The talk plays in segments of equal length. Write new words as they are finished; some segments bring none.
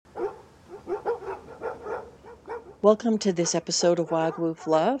Welcome to this episode of Wild Wolf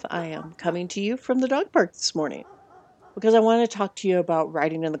Love. I am coming to you from the dog park this morning because I want to talk to you about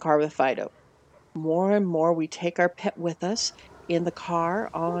riding in the car with Fido. More and more, we take our pet with us in the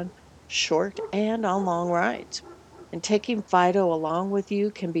car on short and on long rides. And taking Fido along with you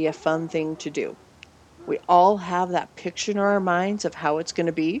can be a fun thing to do. We all have that picture in our minds of how it's going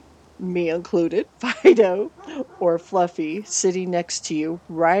to be, me included, Fido or Fluffy sitting next to you,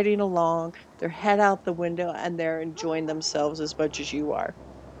 riding along, their head out the window, and they're enjoying themselves as much as you are.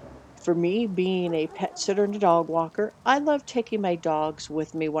 For me, being a pet sitter and a dog walker, I love taking my dogs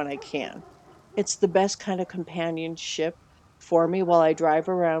with me when I can. It's the best kind of companionship for me while I drive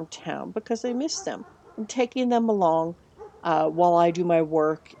around town because I miss them. And taking them along while I do my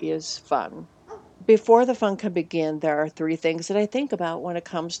work is fun. Before the fun can begin, there are three things that I think about when it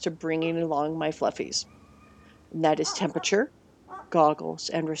comes to bringing along my fluffies, and that is temperature, goggles,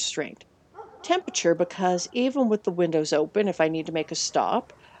 and restraint. Temperature, because even with the windows open, if I need to make a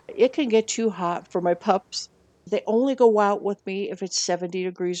stop, it can get too hot for my pups. They only go out with me if it's 70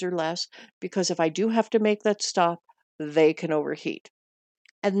 degrees or less, because if I do have to make that stop, they can overheat.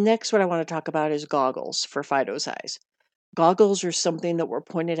 And next, what I want to talk about is goggles for Fido's eyes. Goggles are something that were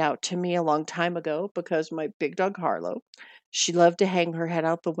pointed out to me a long time ago because my big dog Harlow, she loved to hang her head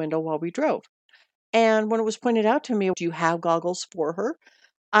out the window while we drove. And when it was pointed out to me, do you have goggles for her?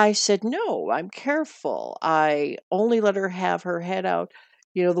 I said, no, I'm careful. I only let her have her head out,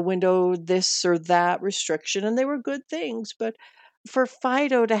 the window, this or that restriction. And they were good things. But for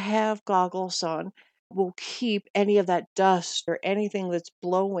Fido to have goggles on will keep any of that dust or anything that's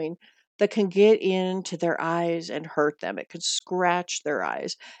blowing that can get into their eyes and hurt them. It can scratch their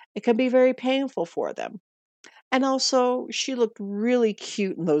eyes. It can be very painful for them. And also, she looked really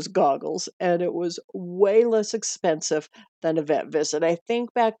cute in those goggles, and it was way less expensive than a vet visit. I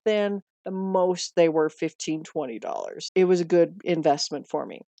think back then, the most they were $15, $20. It was a good investment for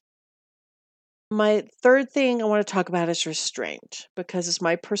me. My third thing I want to talk about is restraint because it's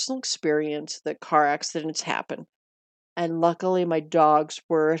my personal experience that car accidents happen. And luckily, my dogs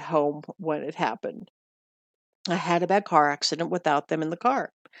were at home when it happened. I had a bad car accident without them in the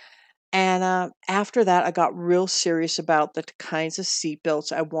car. And after that, I got real serious about the kinds of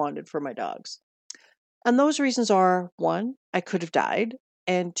seatbelts I wanted for my dogs. And those reasons are one, I could have died,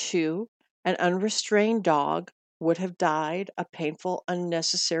 and two, an unrestrained dog would have died a painful,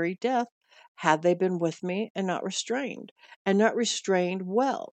 unnecessary death had they been with me and not restrained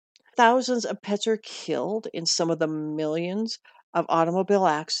well. Thousands of pets are killed in some of the millions of automobile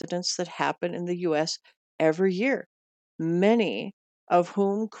accidents that happen in the US every year, many of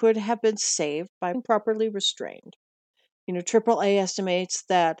whom could have been saved by being properly restrained. AAA estimates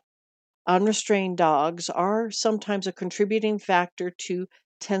that unrestrained dogs are sometimes a contributing factor to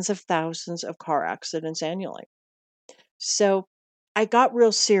tens of thousands of car accidents annually. So I got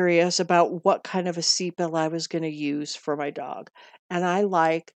real serious about what kind of a seatbelt I was going to use for my dog. And I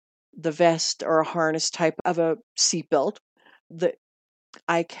like the vest or a harness type of a seatbelt that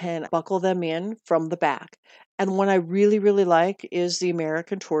I can buckle them in from the back. And one I really, really like is the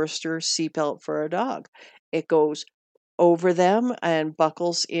American Tourister seatbelt for a dog. It goes over them and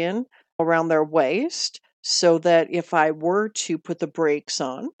buckles in around their waist so that if I were to put the brakes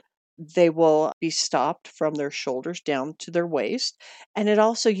on, they will be stopped from their shoulders down to their waist. And it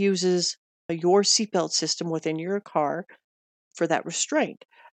also uses your seatbelt system within your car for that restraint.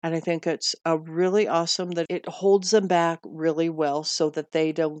 And I think it's really awesome that it holds them back really well so that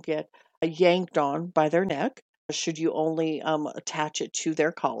they don't get yanked on by their neck. Should you only attach it to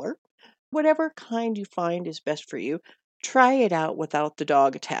their collar? Whatever kind you find is best for you, try it out without the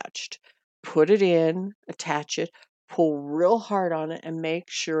dog attached. Put it in, attach it, pull real hard on it, and make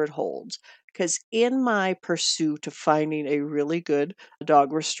sure it holds. Because in my pursuit of finding a really good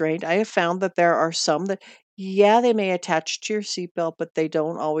dog restraint, I have found that there are some that, yeah, they may attach to your seatbelt, but they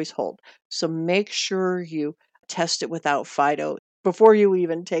don't always hold. So make sure you test it without Fido before you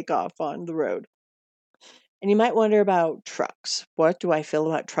even take off on the road. And you might wonder about trucks. What do I feel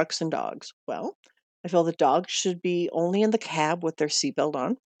about trucks and dogs? Well, I feel that dogs should be only in the cab with their seatbelt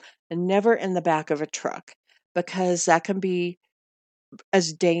on and never in the back of a truck because that can be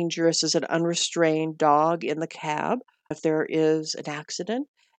as dangerous as an unrestrained dog in the cab if there is an accident.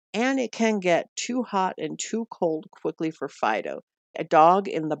 And it can get too hot and too cold quickly for Fido. A dog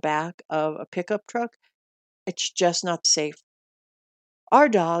in the back of a pickup truck, it's just not safe. Our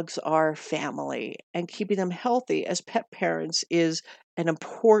dogs are family, and keeping them healthy as pet parents is an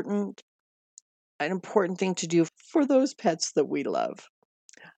important thing to do for those pets that we love.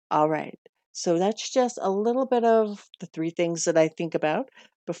 All right. So that's just a little bit of the three things that I think about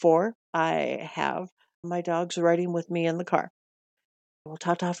before I have my dog's riding with me in the car. Well,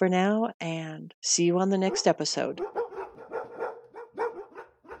 ta ta for now, and see you on the next episode.